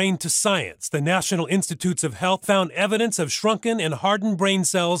his brain to science. The National Institutes of Health found evidence of shrunken and hardened brain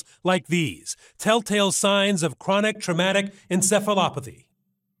cells like these, telltale signs of chronic traumatic encephalopathy.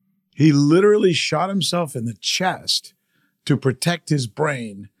 He literally shot himself in the chest to protect his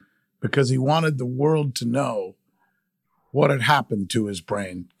brain because he wanted the world to know what had happened to his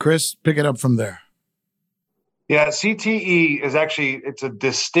brain. Chris, pick it up from there. Yeah, CTE is it's a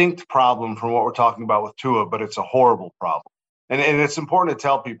distinct problem from what we're talking about with Tua, but it's a horrible problem. And it's important to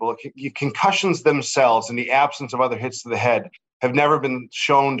tell people, concussions themselves in the absence of other hits to the head have never been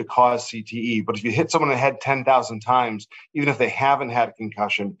shown to cause CTE. But if you hit someone in the head 10,000 times, even if they haven't had a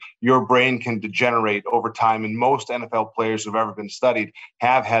concussion, your brain can degenerate over time. And most NFL players who've ever been studied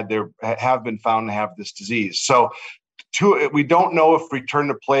have been found to have this disease. So we don't know if return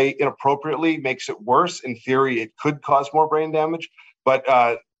to play inappropriately makes it worse. In theory, it could cause more brain damage, but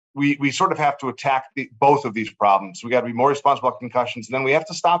we sort of have to attack both of these problems. We got to be more responsible about concussions, and then we have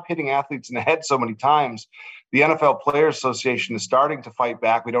to stop hitting athletes in the head so many times. The NFL Players Association is starting to fight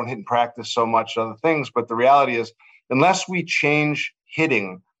back. We don't hit in practice so much, other things, but the reality is, unless we change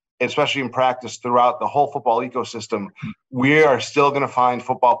hitting, especially in practice throughout the whole football ecosystem, we are still going to find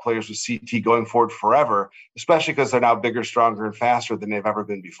football players with CT going forward forever, especially because they're now bigger, stronger, and faster than they've ever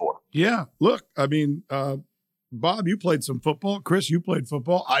been before. Yeah, look, I mean, Bob, you played some football. Chris, you played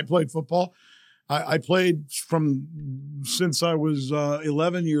football. I played football. I played since I was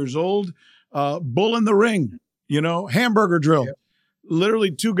 11 years old. Bull in the ring, hamburger drill. Yep. Literally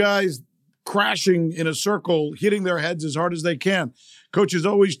two guys crashing in a circle, hitting their heads as hard as they can. Coach has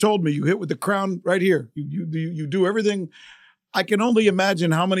always told me, you hit with the crown right here. You do everything. I can only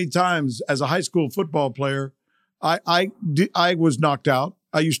imagine how many times as a high school football player, I was knocked out.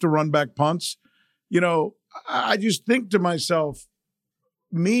 I used to run back punts. I just think to myself,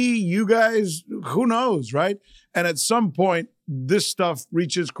 me, you guys, who knows, right? And at some point, this stuff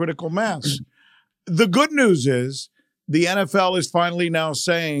reaches critical mass. The good news is the NFL is finally now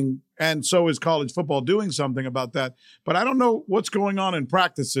saying, and so is college football, doing something about that. But I don't know what's going on in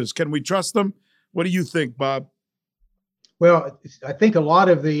practices. Can we trust them? What do you think, Bob? Well, I think a lot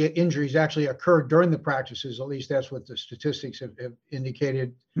of the injuries actually occurred during the practices. At least that's what the statistics have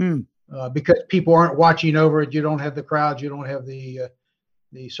indicated. Because people aren't watching over it. You don't have the crowds. You don't have the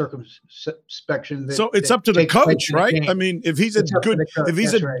circumspection. So it's up to the coach, right? I mean, if he's a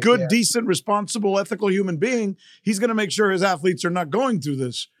good, decent, responsible, ethical human being, he's going to make sure his athletes are not going through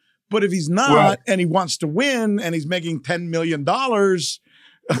this. But if he's not, and he wants to win, and he's making $10 million,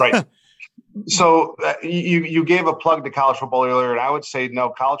 right? So you gave a plug to college football earlier, and I would say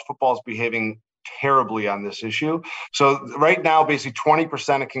no. College football is behaving terribly on this issue. So right now, basically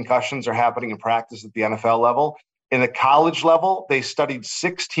 20% of concussions are happening in practice at the NFL level. In the college level, they studied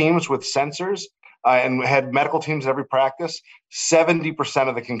 6 teams with sensors and had medical teams at every practice. 70%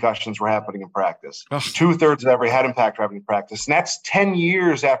 of the concussions were happening in practice. 2/3 of every head impact were happening in practice. And that's 10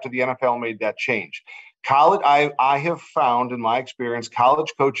 years after the NFL made that change. College, I have found in my experience,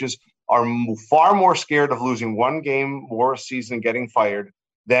 college coaches are far more scared of losing one game more a season and getting fired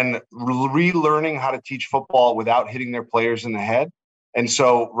than relearning how to teach football without hitting their players in the head. And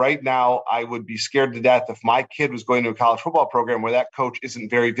so right now, I would be scared to death if my kid was going to a college football program where that coach isn't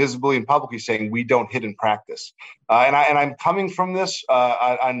very visibly and publicly saying, we don't hit in practice. And I'm coming from this.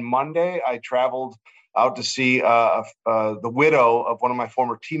 On Monday, I traveled out to see the widow of one of my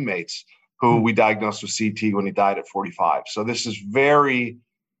former teammates who we diagnosed with CT when he died at 45. So this is very,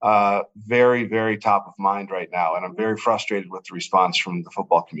 very top of mind right now. And I'm very frustrated with the response from the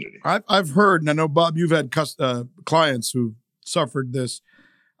football community. I've heard, and I know, Bob, you've had clients who suffered this.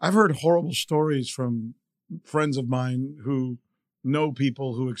 I've heard horrible stories from friends of mine who know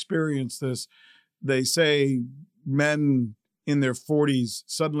people who experience this. They say men in their 40s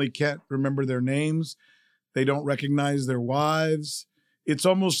suddenly can't remember their names. They don't recognize their wives. It's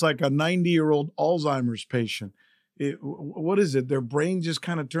almost like a 90-year-old Alzheimer's patient. What is it? Their brain just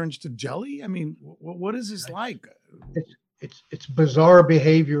kind of turns to jelly? I mean, what is this like? It's bizarre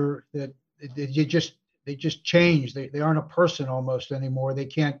behavior that they just change. They aren't a person almost anymore. They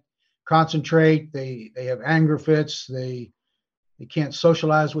can't concentrate. They have anger fits. They can't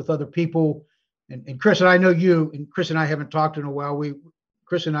socialize with other people. And Chris, and I know you, and Chris and I haven't talked in a while.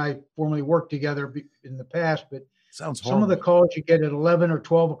 Chris and I formerly worked together in the past, but sounds some horrible. of the calls you get at 11 or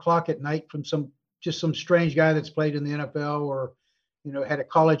 12 o'clock at night from some strange guy that's played in the NFL or, had a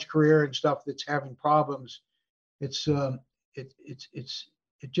college career and stuff that's having problems. It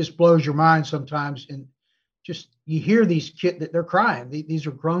just blows your mind sometimes. And just, you hear these kids that they're crying. These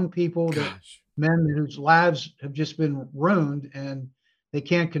are grown people, men whose lives have just been ruined and they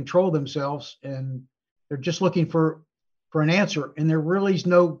can't control themselves. And they're just looking for for an answer, and there really is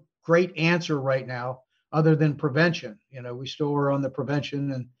no great answer right now other than prevention. We still are on the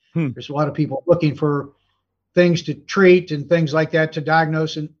prevention, and there's a lot of people looking for things to treat and things like that to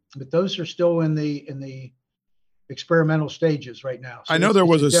diagnose, but those are still in the experimental stages right now. So I know there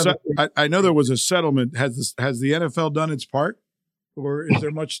was I know there was a settlement. Has the NFL done its part, or is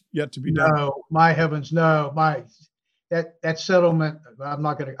there much yet to be done? No, my heavens, no. That settlement,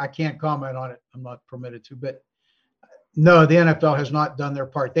 I can't comment on it. I'm not permitted to, but no, the NFL has not done their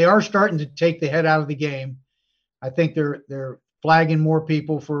part. They are starting to take the head out of the game. I think they're flagging more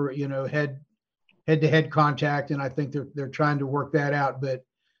people for, head-to-head contact, and I think they're trying to work that out. But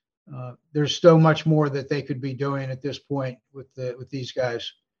there's so much more that they could be doing at this point with these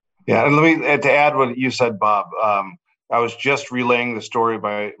guys. Yeah, and let me to add what you said, Bob. I was just relaying the story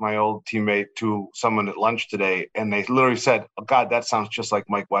by my old teammate to someone at lunch today, and they literally said, "Oh God, that sounds just like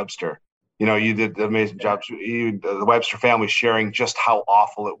Mike Webster." You did an amazing job. The Webster family sharing just how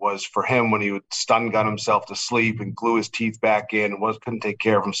awful it was for him when he would stun gun himself to sleep and glue his teeth back in and couldn't take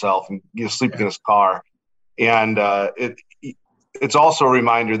care of himself and sleeping in his car. And it's also a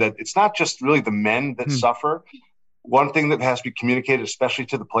reminder that it's not just really the men that suffer. One thing that has to be communicated, especially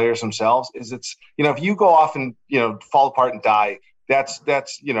to the players themselves, is if you go off and fall apart and die, that's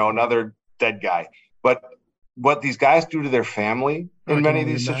another dead guy. But what these guys do to their family in many of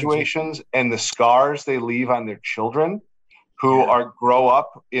these situations, and the scars they leave on their children, who grow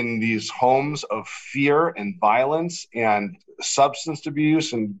up in these homes of fear and violence and substance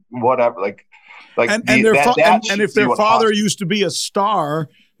abuse and whatever, and if their father used to be a star,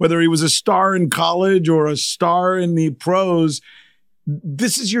 whether he was a star in college or a star in the pros,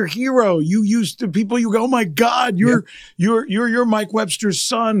 this is your hero. You used to people. You go, oh my God, you're Mike Webster's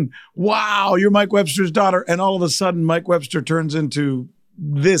son. Wow, you're Mike Webster's daughter, and all of a sudden, Mike Webster turns into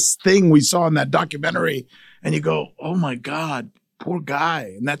this thing we saw in that documentary, and you go, oh my God, poor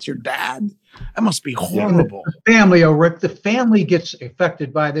guy, and that's your dad. That must be horrible. The family, Rick, the family gets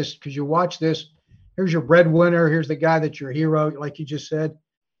affected by this because you watch this. Here's your breadwinner. Here's the guy that's your hero, like you just said,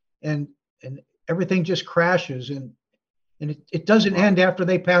 and everything just crashes, and it doesn't end after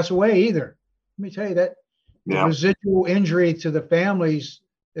they pass away either. Let me tell you that the residual injury to the families,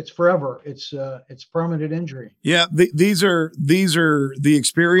 it's forever. It's permanent injury. Yeah, these are the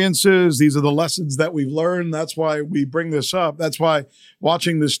experiences. These are the lessons that we've learned. That's why we bring this up. That's why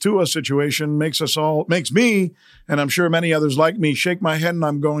watching this Tua situation makes me, and I'm sure many others like me, shake my head, and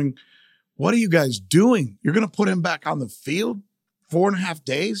I'm going, what are you guys doing? You're going to put him back on the field 4.5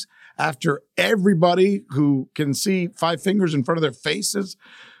 days after everybody who can see 5 fingers in front of their faces,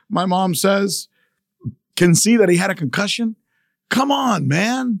 my mom says, can see that he had a concussion? Come on,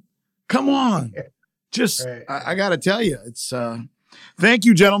 man. Come on. Just, I got to tell you, it's, thank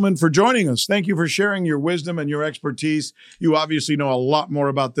you, gentlemen, for joining us. Thank you for sharing your wisdom and your expertise. You obviously know a lot more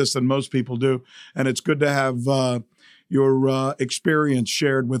about this than most people do, and it's good to have your experience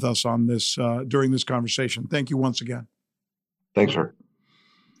shared with us on this during this conversation. Thank you once again. Thanks, Rick.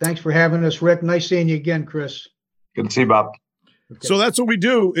 Thanks for having us, Rick. Nice seeing you again, Chris. Good to see you, Bob. Okay. So that's what we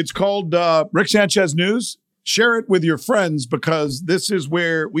do. It's called Rick Sanchez News. Share it with your friends because this is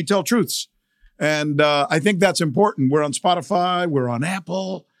where we tell truths. And I think that's important. We're on Spotify. We're on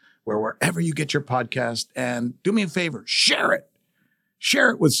Apple. We're wherever you get your podcast. And do me a favor, share it. Share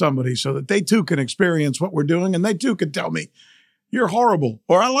it with somebody so that they too can experience what we're doing and they too can tell me, you're horrible,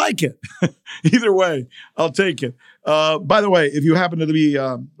 or I like it. Either way, I'll take it. By the way, if you happen to be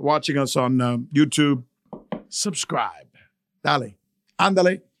watching us on YouTube, subscribe. Dale,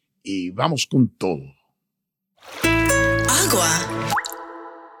 ándale, y vamos con todo. Agua.